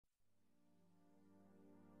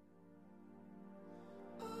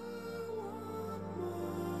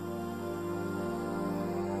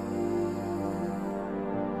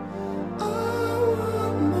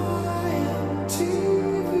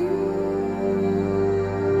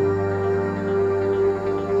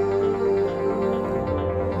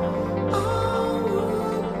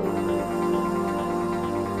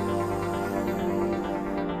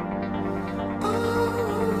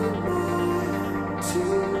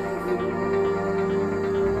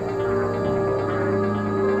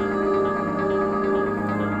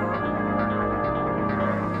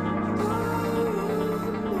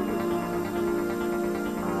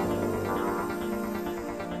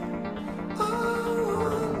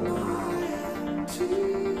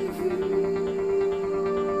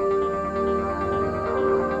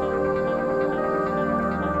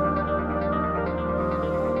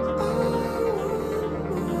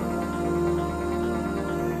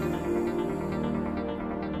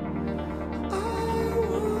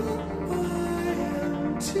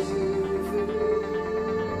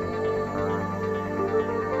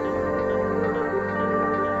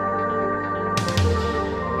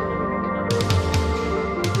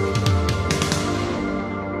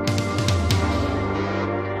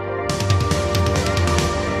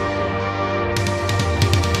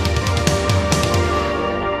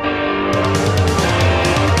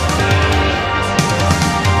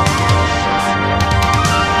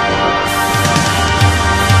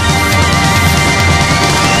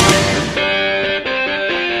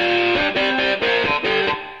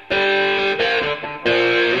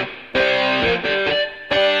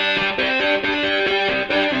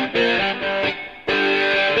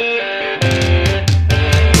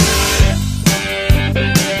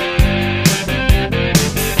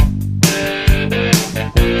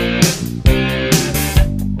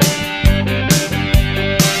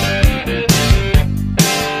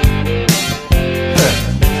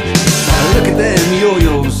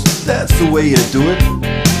way you do it.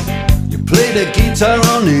 You play the guitar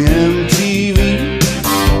on the MTV.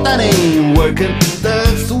 That ain't working,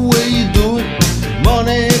 that's the way you do it.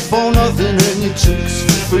 Money for nothing and your chicks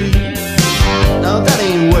for free. Now that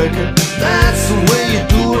ain't working, that's the way you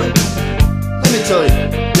do it. Let me tell you,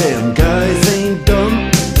 damn guys ain't dumb.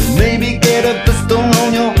 Maybe get a blister on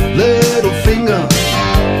your little finger.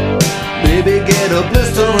 Maybe get a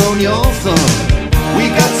blister on your thumb. We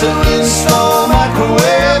got to install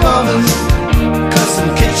microwave ovens, custom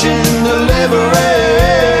kitchen deliveries.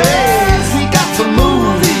 We got to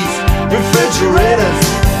move these refrigerators.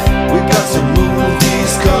 We got to move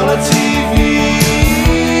these color TVs.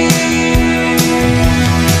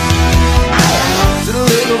 To the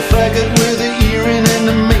little faggot with the earring and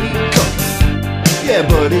the makeup. Yeah,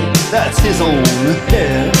 buddy, that's his own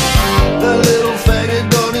hair. The little faggot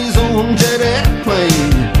got his own jet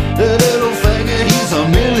airplane. The little faggot, he's a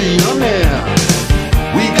millionaire.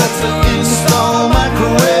 We got to install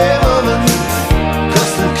microwave oven,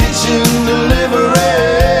 custom kitchen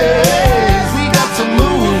deliveries. We got to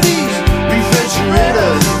move these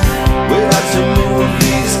refrigerators. We got to move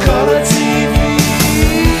these color TVs.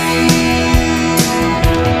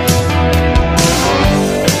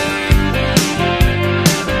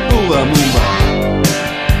 Move on, move on.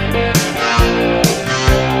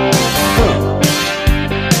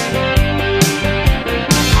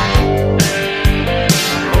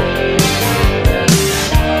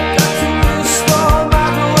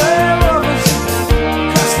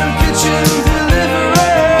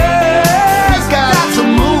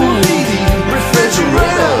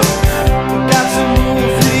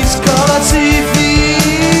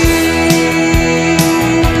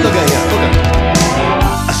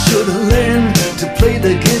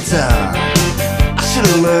 I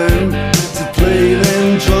should've learned to play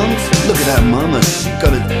them drums. Look at that mama, she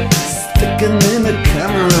got it sticking in the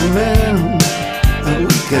cameraman.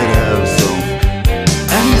 We could have some.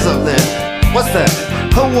 And he's up there, what's that?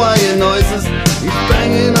 Hawaiian noises. He's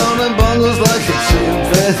banging on the bongos like a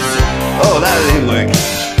chimpanzee. Oh, that ain't working.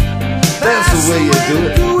 That's the way you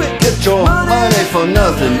do it. Get your money for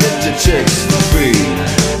nothing, get your chicks for free.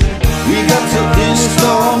 We got to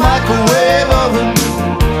install microwave oven,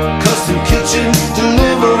 custom kitchen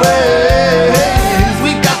deliveries.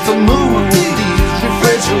 We got to move these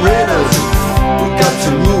refrigerators. We got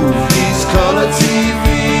to move these color TVs.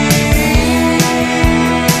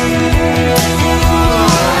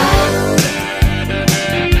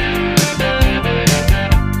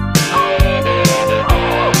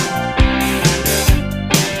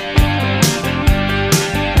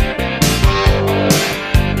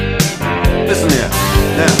 Listen here,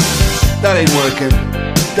 now, that ain't working.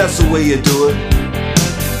 That's the way you do it.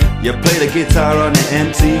 You play the guitar on the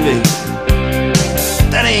MTV.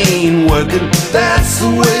 That ain't working. That's the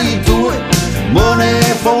way you do it. Money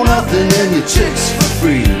for nothing and your chicks for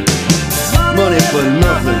free. Money for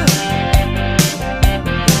nothing,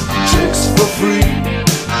 chicks for free.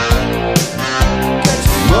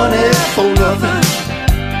 Money for nothing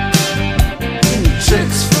and your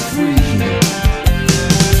chicks for free.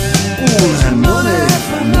 Ooh, that money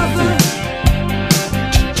for nothing,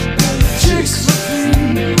 chicks for free.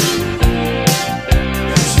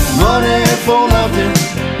 Money for nothing,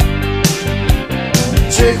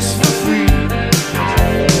 chicks for free.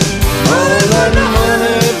 All that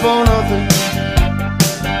money for nothing,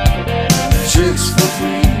 chicks for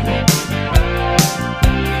free.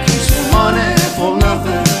 Money for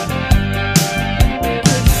nothing,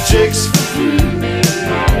 chicks for free.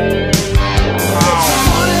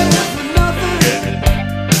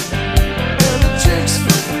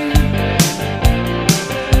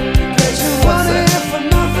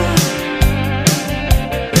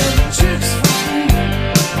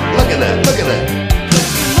 Look at that.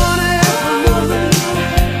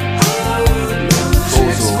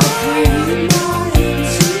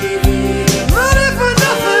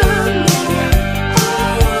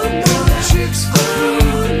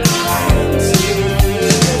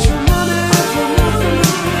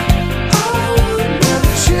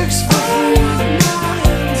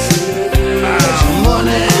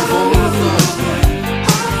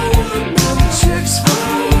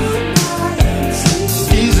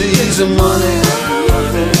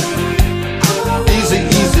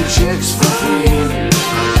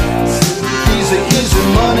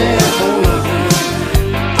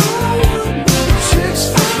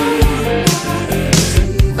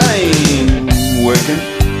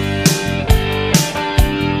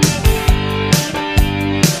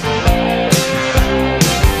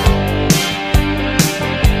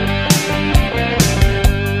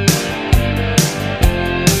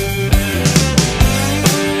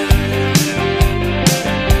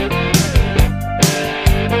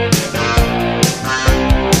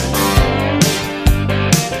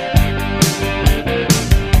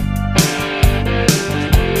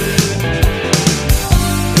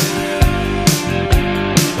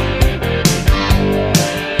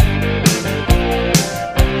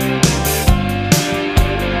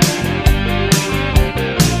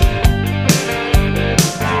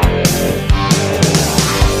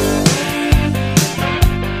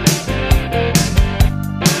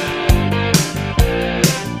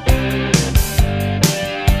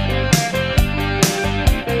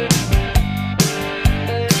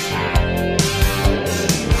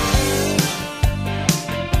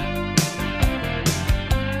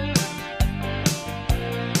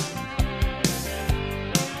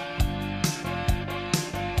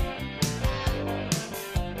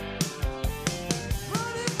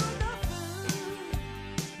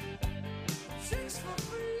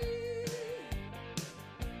 free.